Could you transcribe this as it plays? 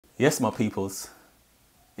Yes, my peoples,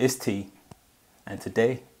 it's T, and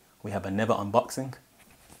today we have another unboxing.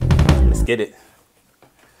 Let's get it.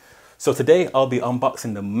 So today I'll be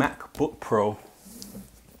unboxing the MacBook Pro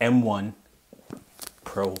M1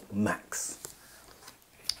 Pro Max.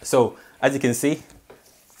 So as you can see,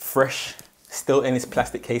 fresh, still in its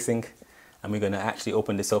plastic casing, and we're going to actually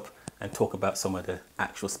open this up and talk about some of the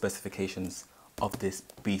actual specifications of this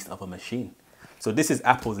beast of a machine. So this is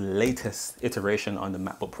Apple's latest iteration on the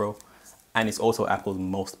MacBook Pro, and it's also Apple's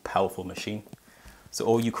most powerful machine. So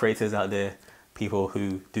all you creators out there, people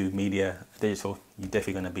who do media, digital, you're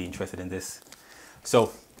definitely going to be interested in this.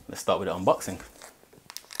 So let's start with the unboxing.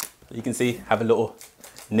 You can see, have a little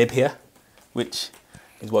nib here, which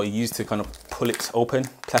is what you use to kind of pull it open,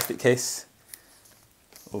 plastic case.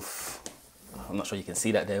 Oof, I'm not sure you can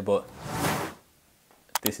see that there, but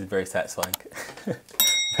this is very satisfying.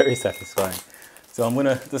 Very satisfying. So I'm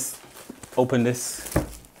gonna just open this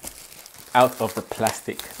out of the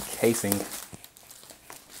plastic casing,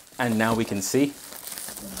 and now we can see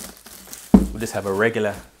we'll just have a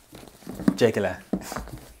regular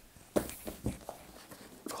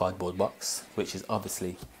cardboard box, which is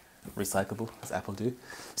obviously recyclable, as Apple do.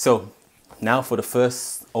 So now for the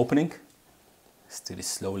first opening, let's do this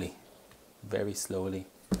slowly, very slowly.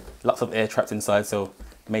 Lots of air trapped inside, so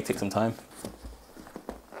it may take some time.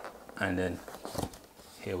 And then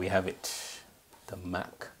here we have it, the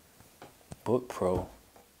MacBook Pro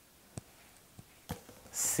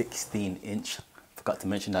 16-inch. Forgot to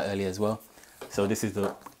mention that earlier as well. So this is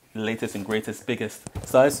the latest and greatest, biggest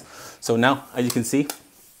size. So now, as you can see, it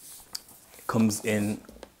comes in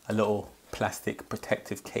a little plastic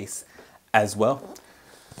protective case as well.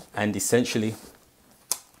 And essentially,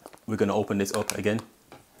 we're going to open this up again.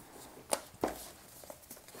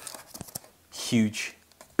 Huge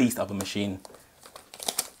beast of a machine.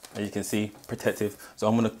 As you can see, protective. So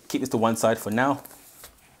I'm going to keep this to one side for now,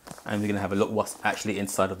 and we're going to have a look what's actually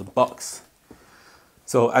inside of the box.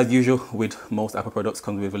 So as usual with most Apple products,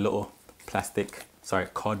 comes with a little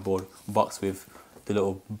cardboard box with the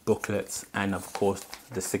little booklets and of course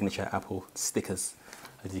the signature Apple stickers.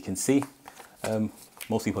 As you can see,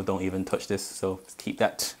 most people don't even touch this, so keep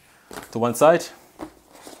that to one side.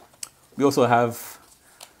 We also have,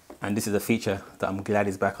 and this is a feature that I'm glad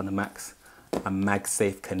is back on the Macs, a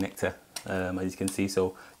MagSafe connector, as you can see.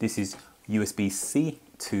 So this is USB-C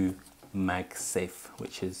to MagSafe,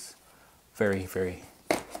 which is very, very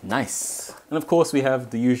nice. And of course we have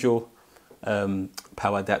the usual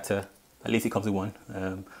power adapter. At least it comes with one.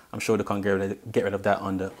 I'm sure they can't get rid of that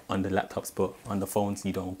on the laptops, but on the phones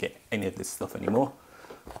you don't get any of this stuff anymore.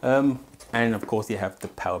 And of course you have the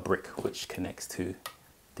power brick, which connects to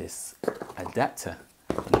this adapter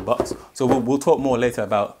in the box. So we'll talk more later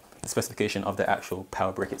about the specification of the actual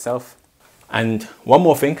power brick itself. And one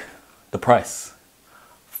more thing, the price.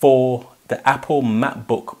 For the Apple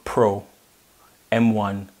MacBook Pro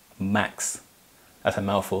M1 Max, that's a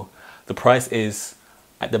mouthful, the price is,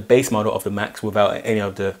 at the base model of the Max without any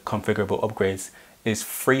of the configurable upgrades, is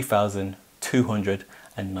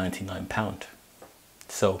 £3,299.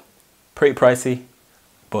 So pretty pricey,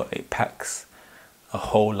 but it packs a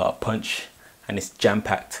whole lot of punch, and it's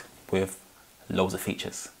jam-packed with loads of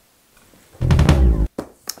features.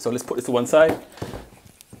 So let's put this to one side,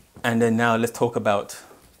 and then now let's talk about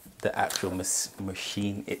the actual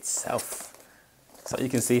machine itself. So you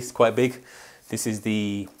can see it's quite big. This is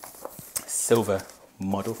the silver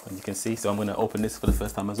model, as you can see. So I'm going to open this for the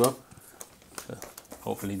first time as well. So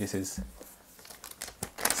hopefully this is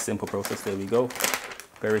a simple process. There we go.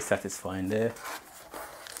 Very satisfying there.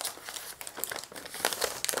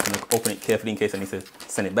 I'm going to open it carefully in case I need to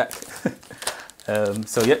send it back.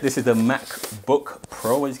 So yeah, this is the MacBook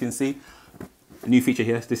Pro, as you can see. A new feature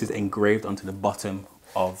here, this is engraved onto the bottom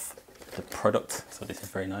of the product. So this is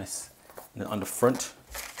very nice. And then on the front,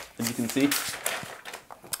 as you can see,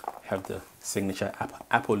 have the signature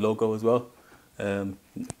Apple logo as well. The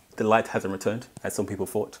light hasn't returned, as some people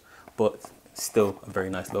thought, but still a very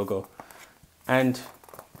nice logo. And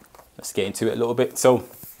let's get into it a little bit. So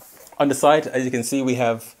on the side, as you can see, we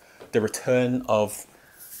have the return of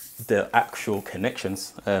the actual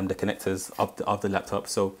connections, the connectors of the laptop.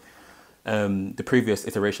 So the previous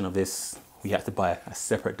iteration of this, we had to buy a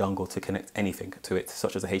separate dongle to connect anything to it,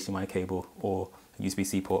 such as a HDMI cable or a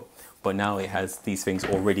USB-C port. But now it has these things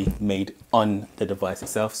already made on the device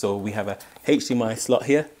itself. So we have a HDMI slot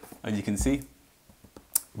here, as you can see.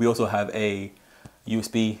 We also have a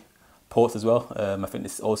USB port as well. I think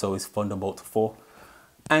this also is Thunderbolt 4.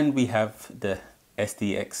 And we have the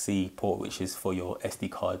SDXC port, which is for your SD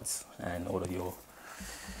cards and all of your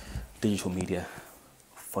digital media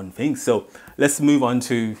fun things. So let's move on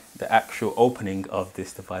to the actual opening of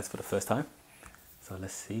this device for the first time. So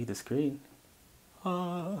let's see the screen.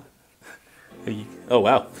 Oh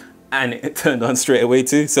wow, and it turned on straight away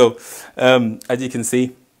too. So as you can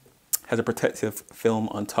see, has a protective film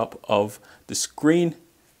on top of the screen,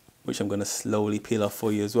 which I'm going to slowly peel off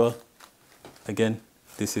for you as well. Again,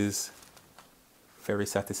 this is very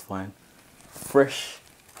satisfying. Fresh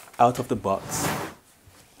out of the box,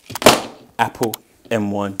 Apple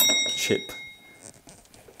M1 chip.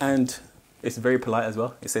 And it's very polite as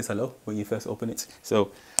well. It says hello when you first open it.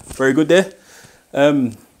 So very good there.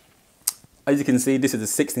 As you can see, this is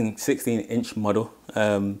a 16-inch model.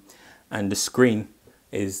 And the screen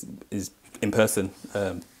is in person.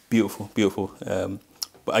 Beautiful, beautiful.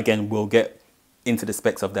 But again, we'll get into the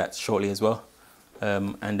specs of that shortly as well.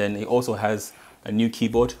 And then it also has a new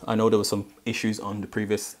keyboard. I know there were some issues on the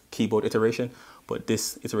previous keyboard iteration, but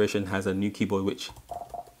this iteration has a new keyboard which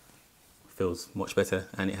feels much better,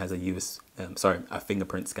 and it has a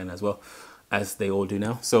fingerprint scanner as well, as they all do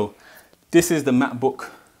now. So this is the MacBook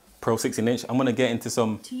Pro 16-inch. I'm gonna get into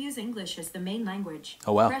some. To use English as the main language,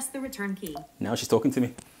 oh wow, press the return key. Now she's talking to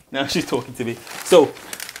me. Now she's talking to me. So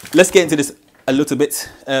let's get into this a little bit.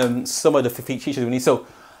 Some of the features we need. So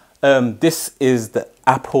this is the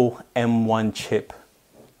Apple M1 chip.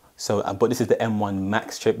 So, but this is the M1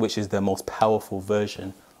 Max chip, which is the most powerful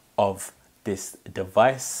version of this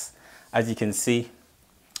device. As you can see,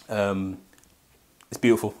 it's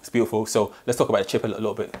beautiful. It's beautiful. So let's talk about the chip a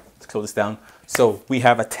little bit to close this down. So we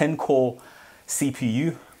have a 10-core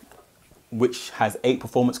CPU, which has 8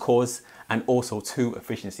 performance cores and also 2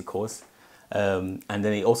 efficiency cores. And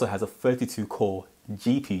then it also has a 32-core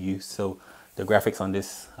GPU. So the graphics on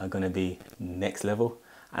this are going to be next level,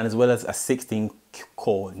 and as well as a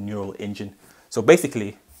 16-core neural engine. So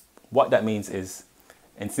basically what that means is,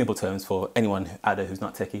 in simple terms for anyone out there who's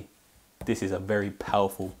not techie, this is a very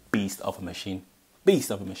powerful beast of a machine.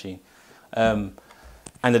 And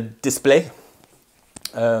the display,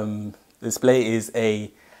 is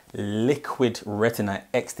a liquid retina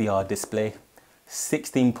XDR display,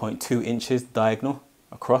 16.2 inches diagonal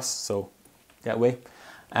across, so that way.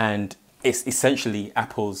 And it's essentially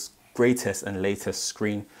Apple's greatest and latest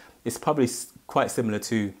screen. It's probably quite similar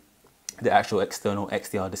to the actual external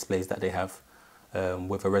XDR displays that they have,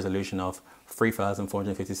 with a resolution of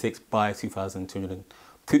 3456 by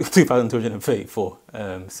 2234.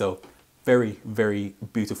 So very, very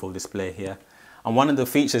beautiful display here. And one of the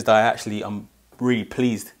features that I'm really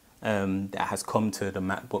pleased that has come to the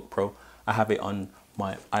MacBook Pro, I have it on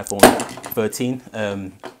my iPhone 13,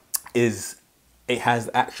 is it has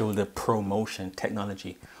the ProMotion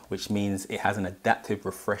technology, which means it has an adaptive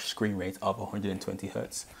refresh screen rate of 120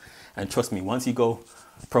 Hertz. And trust me, once you go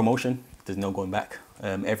ProMotion, there's no going back.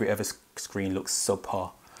 Every other screen looks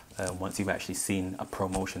subpar once you've actually seen a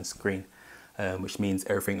ProMotion screen, which means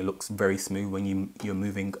everything looks very smooth when you're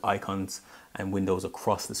moving icons and windows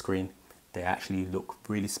across the screen. They actually look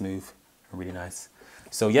really smooth and really nice.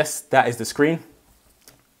 So yes, that is the screen.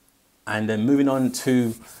 And then moving on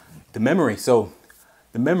to the memory. So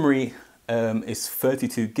the memory is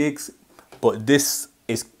 32 gigs, but this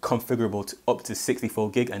is configurable to up to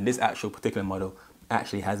 64 gig, and this actual particular model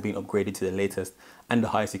actually has been upgraded to the latest and the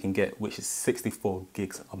highest you can get, which is 64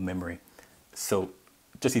 gigs of memory. So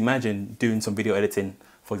just imagine doing some video editing,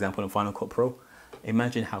 for example, in Final Cut Pro.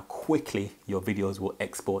 Imagine how quickly your videos will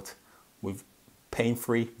export with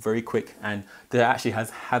pain-free, very quick. And there actually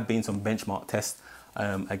have been some benchmark tests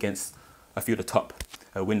against a few of the top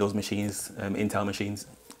Windows machines, Intel machines,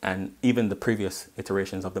 and even the previous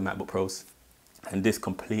iterations of the MacBook Pros. And this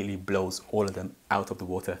completely blows all of them out of the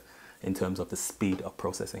water in terms of the speed of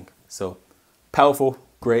processing. So powerful,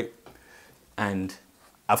 great. And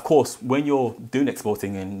of course, when you're doing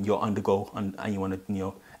exporting and you're on the go and you want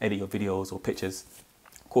to edit your videos or pictures,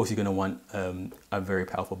 of course you're going to want a very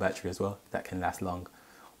powerful battery as well that can last long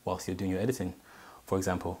whilst you're doing your editing, for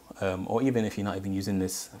example. Or even if you're not even using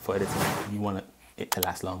this for editing, you want it to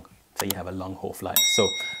last long, so you have a long haul flight. So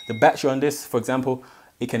the battery on this, for example,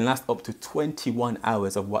 it can last up to 21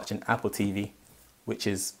 hours of watching Apple TV, which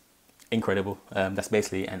is incredible. That's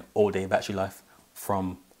basically an all-day battery life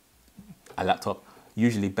from a laptop.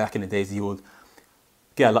 Usually back in the days, you would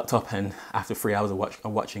get a laptop and after 3 hours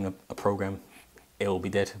of watching a program, it will be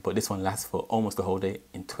dead. But this one lasts for almost the whole day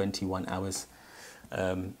in 21 hours.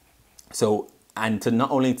 And to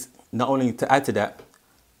not only to add to that,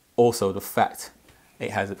 also the fact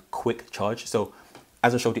it has a quick charge. So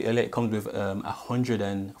as I showed you earlier, it comes with a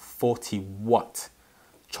 140 watt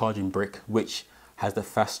charging brick, which has the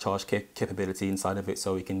fast charge capability inside of it,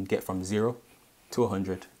 so you can get from 0 to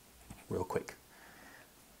 100 real quick.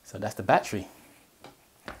 So that's the battery.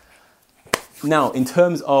 Now, in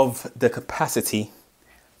terms of the capacity,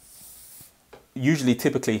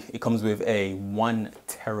 typically it comes with a 1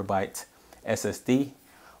 terabyte SSD,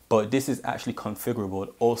 but this is actually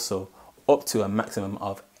configurable also up to a maximum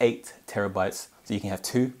of 8 terabytes. So you can have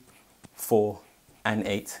 2, 4, and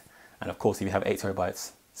 8. And of course, if you have 8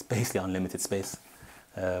 terabytes, it's basically unlimited space.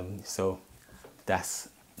 So that's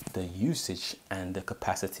the usage and the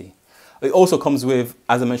capacity. It also comes with,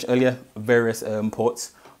 as I mentioned earlier, various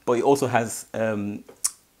ports, but it also has, the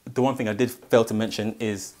one thing I did fail to mention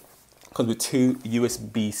is it comes with 2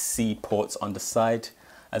 USB-C ports on the side,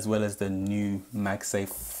 as well as the new MagSafe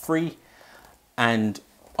 3, and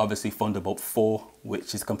obviously Thunderbolt 4,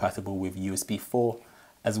 which is compatible with USB 4,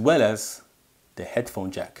 as well as the headphone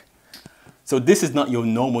jack. So this is not your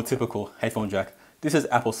normal typical headphone jack. This is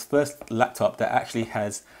Apple's first laptop that actually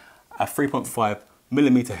has a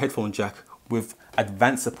 3.5mm headphone jack with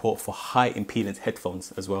advanced support for high impedance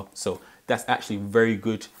headphones as well. So that's actually very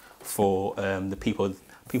good for the people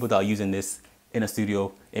that are using this in a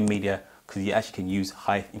studio, in media, because you actually can use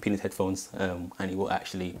high impedance headphones and it will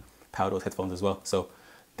actually power those headphones as well. So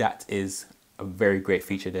that is a very great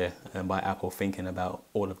feature there by Apple, thinking about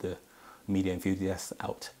all of the media enthusiasts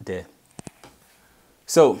out there.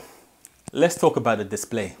 So let's talk about the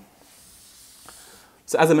display.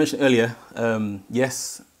 So as I mentioned earlier,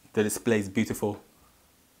 yes, the display is beautiful,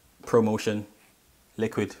 ProMotion,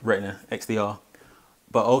 Liquid Retina XDR,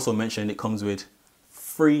 but also mentioned it comes with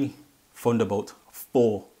 3 Thunderbolt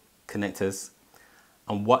 4 connectors.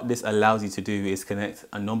 And what this allows you to do is connect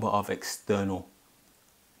a number of external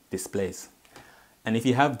displays. And if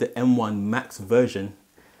you have the M1 Max version,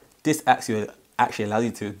 this actually allows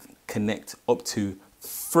you to connect up to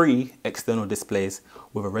 3 external displays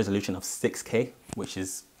with a resolution of 6K, which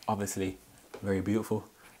is obviously very beautiful.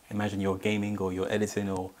 Imagine you're gaming or you're editing,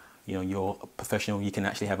 or you're a professional, you can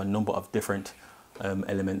actually have a number of different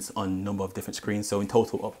elements on a number of different screens. So in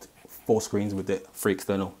total, up to 4 screens with the 3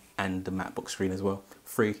 external and the MacBook screen as well.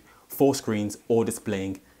 4 screens all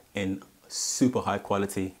displaying in super high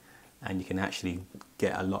quality, and you can actually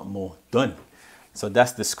get a lot more done. So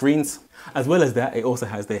that's the screens. As well as that, it also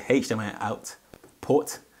has the HDMI out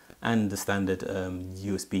port and the standard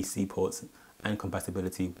USB-C ports and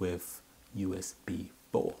compatibility with USB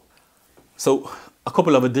 4. So a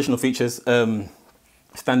couple of additional features.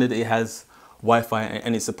 Standard, it has Wi-Fi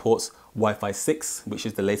and it supports Wi-Fi 6, which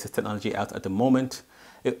is the latest technology out at the moment.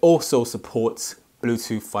 It also supports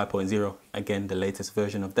Bluetooth 5.0, again, the latest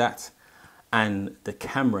version of that. And the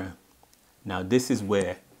camera, now this is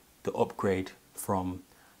where the upgrade from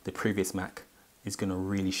the previous Mac is going to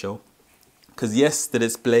really show. Because yes, the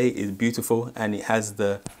display is beautiful and it has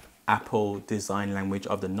the Apple design language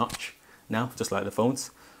of the notch now, just like the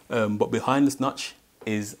phones. But behind this notch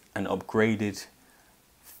is an upgraded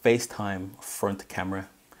FaceTime front camera.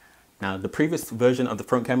 Now, the previous version of the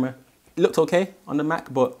front camera looked okay on the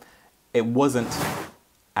Mac, but it wasn't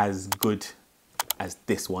as good as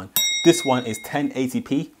this one. This one is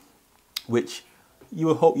 1080p, which you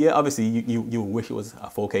would hope, yeah, obviously you would wish it was a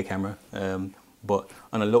 4K camera, but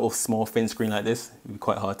on a little small thin screen like this, it would be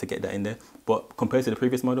quite hard to get that in there. But compared to the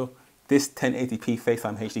previous model, this 1080p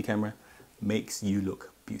FaceTime HD camera makes you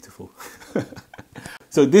look beautiful.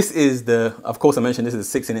 So this is of course I mentioned this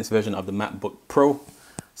is a 16-inch version of the MacBook Pro.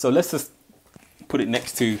 So let's just put it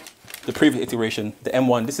next to the previous iteration, the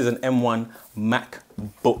M1. This is an M1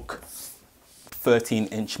 MacBook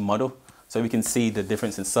 13-inch model. So we can see the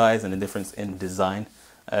difference in size and the difference in design.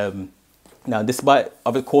 Now, despite,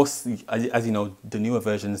 of course, as you know, the newer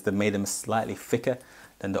versions, they made them slightly thicker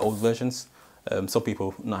than the old versions. Some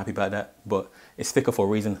people are not happy about that, but it's thicker for a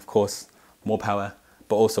reason, of course, more power,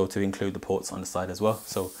 but also to include the ports on the side as well.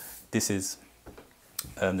 So this is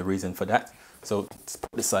the reason for that. So let's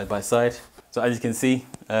put this side by side. So as you can see,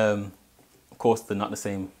 of course, they're not the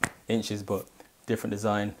same inches, but different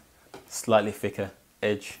design, slightly thicker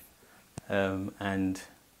edge. And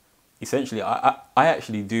essentially, I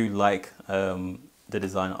actually do like the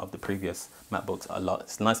design of the previous MacBooks a lot.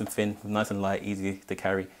 It's nice and thin, nice and light, easy to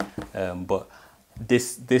carry. But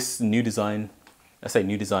this new design, I say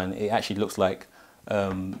new design, it actually looks like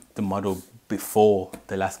the model before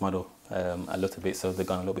the last model a little bit. So they're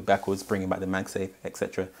going a little bit backwards, bringing back the MagSafe,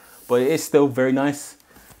 etc. But it is still very nice.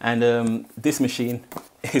 And this machine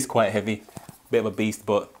is quite heavy, bit of a beast,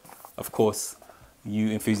 but of course,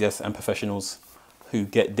 you enthusiasts and professionals who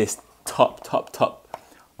get this top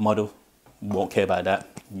model won't care about that.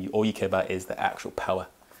 All you care about is the actual power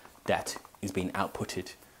that is being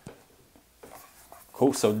outputted.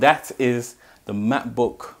 Cool, so that is the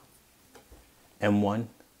MacBook M1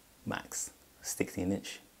 Max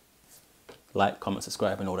 16-inch. like, comment,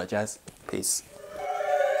 subscribe, and all that jazz. Peace.